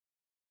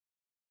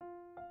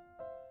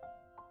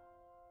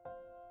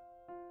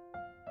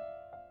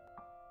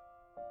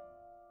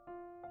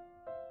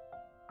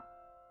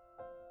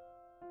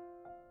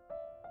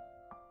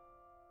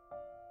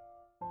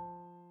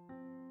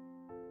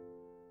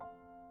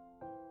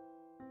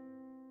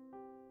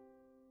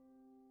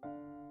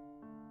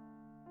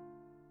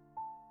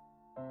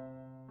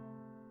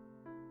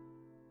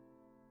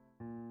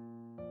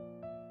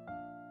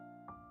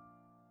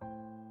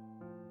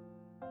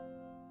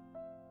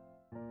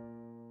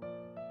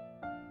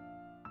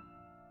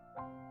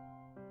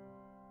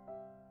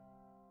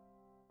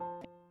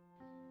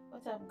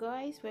What's up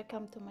guys,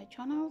 welcome to my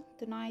channel.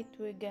 Tonight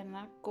we're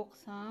gonna cook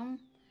some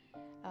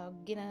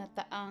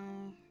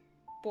ginataang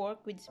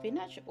pork with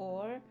spinach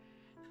or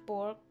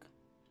pork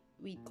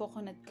with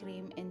coconut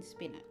cream and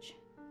spinach.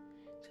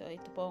 So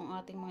ito po ang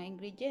ating mga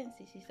ingredients.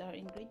 This is our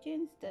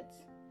ingredients.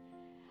 That's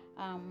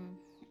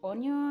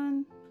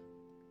onion,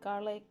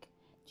 garlic,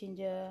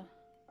 ginger.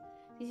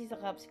 This is a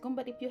capsicum,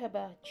 but if you have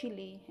a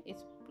chili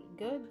it's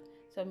good,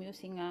 so I'm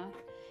using a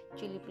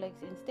chili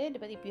flakes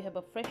instead, but if you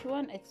have a fresh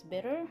one it's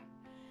better.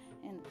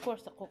 And of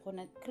course the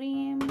coconut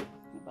cream,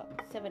 about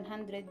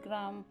 700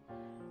 gram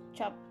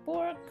chopped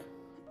pork,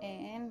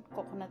 and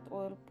coconut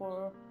oil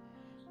for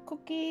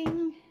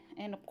cooking,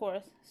 and of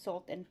course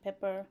salt and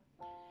pepper,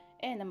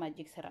 and the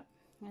Magic Sarap,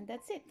 and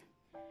that's it.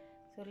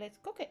 So let's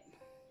cook it.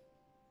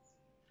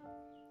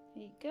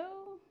 Here you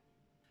go.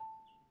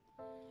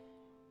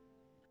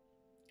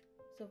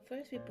 So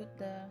first we put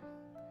the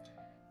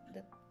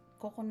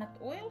coconut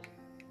oil.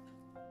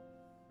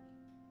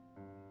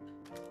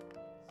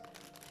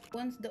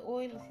 Once the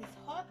oil is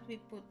hot,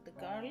 we put the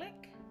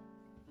garlic.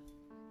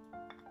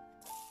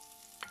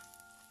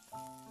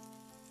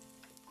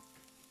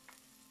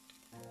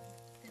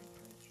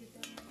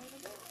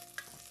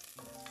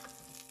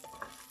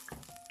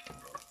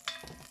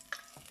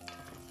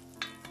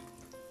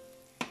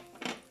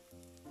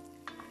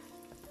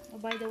 Oh,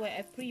 by the way,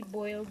 I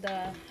pre-boiled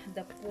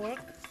the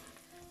pork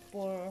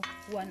for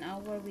 1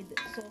 hour with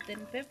salt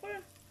and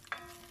pepper.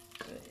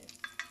 So,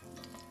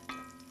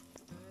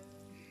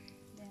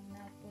 then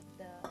I put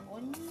the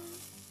onion.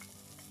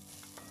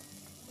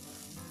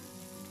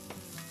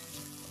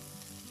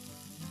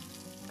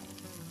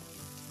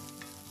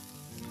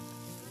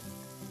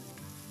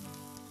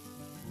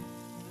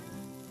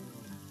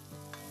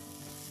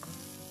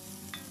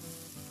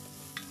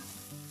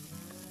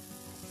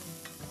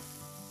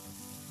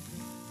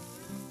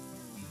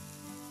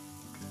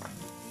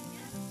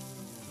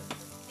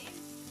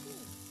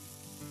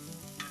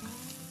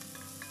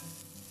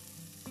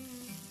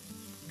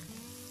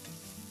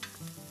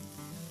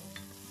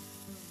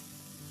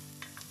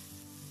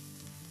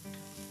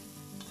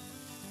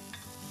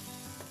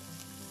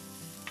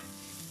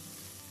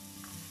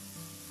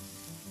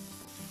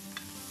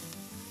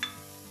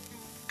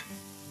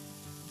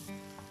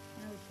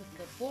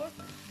 The pork,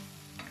 the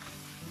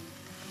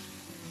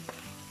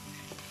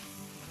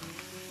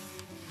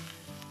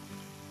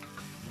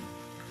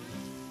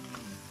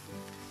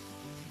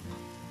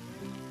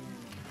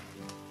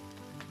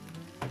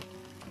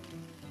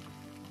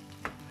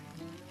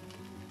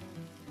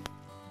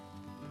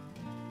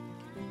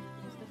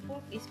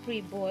pork is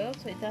pre-boiled,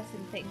 so it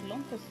doesn't take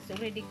long because it's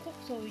already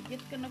cooked. So we're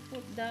just gonna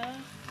put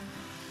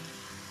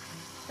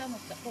some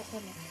of the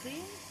coconut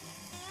cream,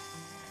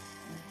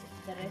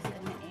 the rest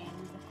in the end.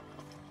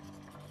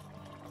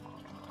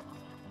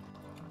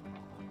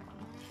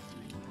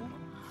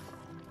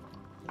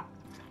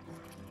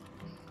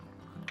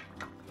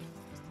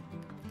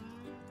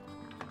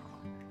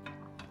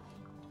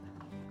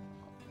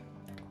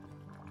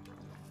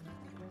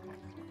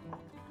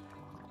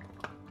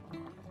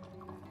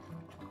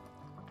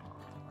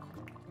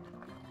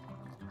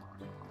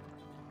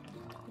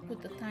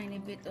 Put a tiny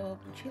bit of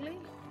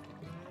chili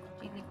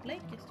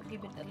flake just to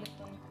give it a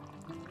little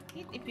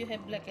heat. If you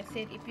have, like I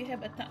said, if you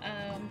have a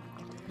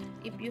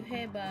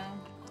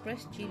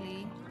fresh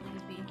chili, it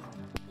will be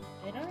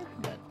better,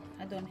 but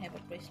I don't have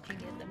a fresh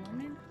chili at the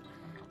moment,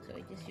 so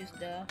I just use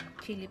the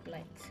chili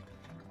flakes.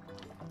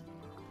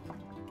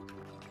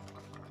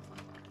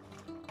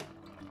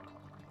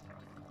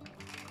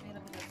 A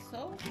little bit of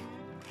salt.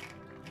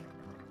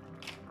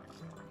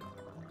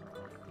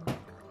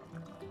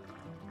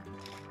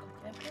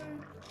 Pepper.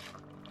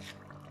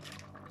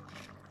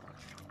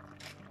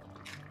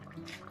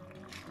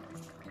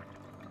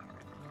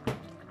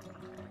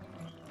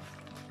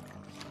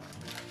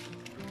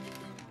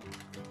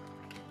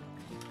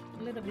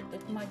 A little bit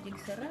of Magic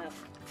Sarap.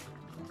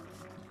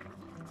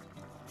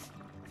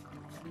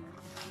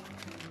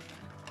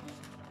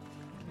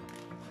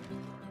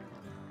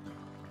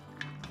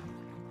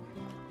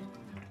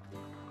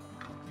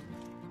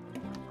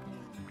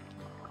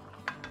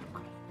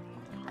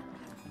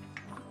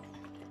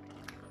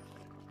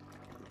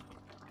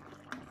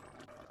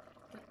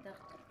 Put the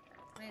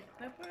red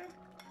pepper,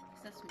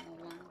 it's a small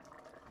one.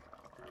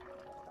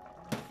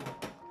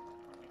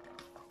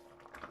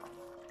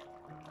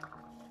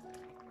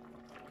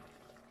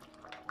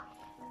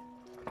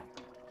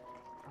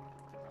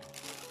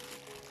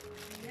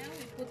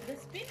 Put the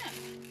spinach.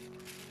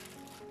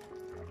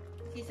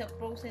 This is a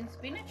frozen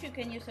spinach. You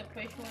can use a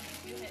fresh one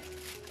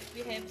if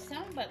you have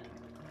some, but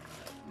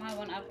my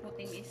one I'm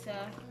putting is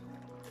a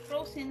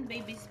frozen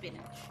baby spinach.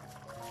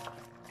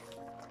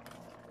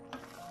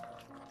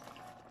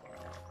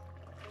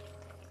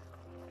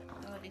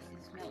 Oh, this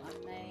is smell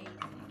amazing.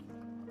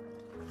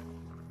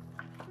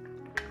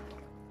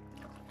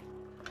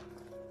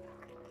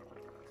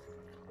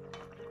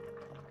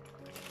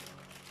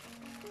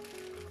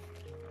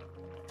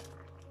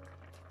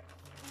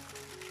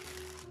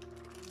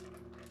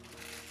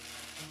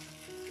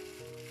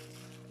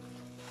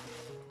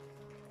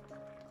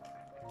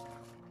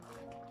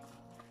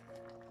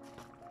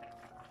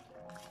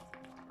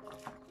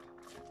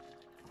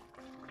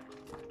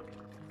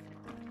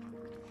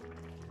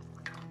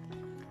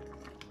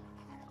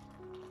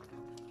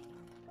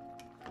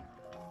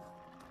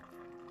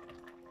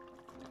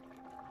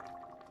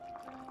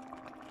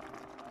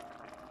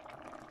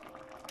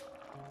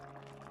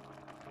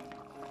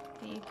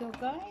 you go,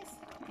 guys,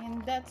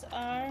 and that's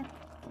our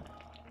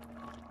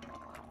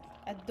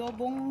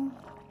adobong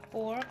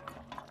pork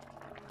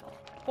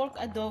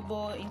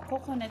adobo in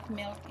coconut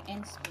milk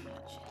and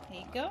spinach. There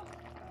you go.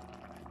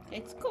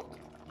 It's cooked.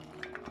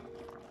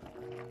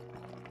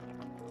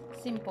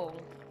 Simple.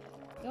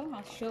 Go,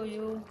 I'll show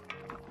you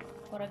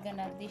what I'm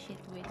gonna dish it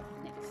with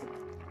next.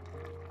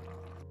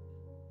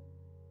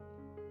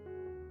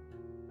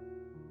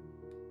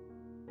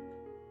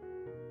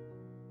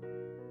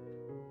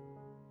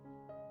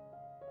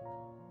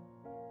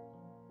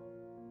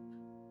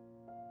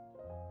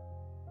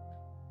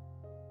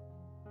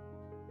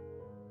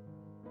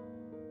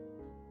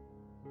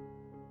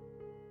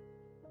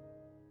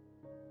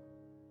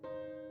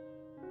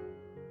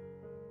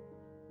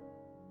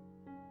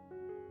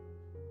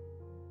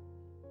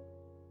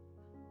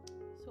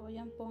 So,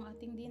 ayan po ang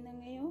ating dinner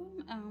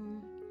ngayon.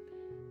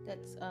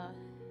 That's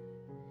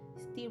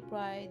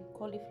stir-fried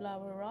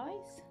cauliflower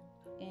rice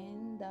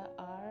and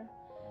our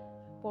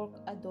pork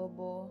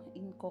adobo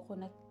in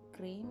coconut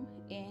cream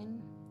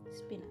and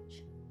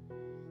spinach.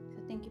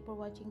 So, thank you for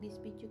watching this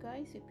video,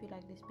 guys. If you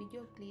like this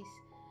video, please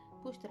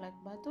push the like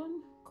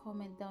button,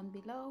 comment down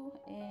below,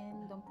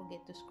 and don't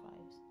forget to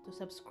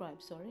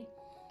subscribe. Sorry.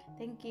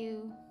 Thank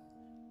you.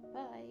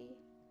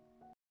 Bye.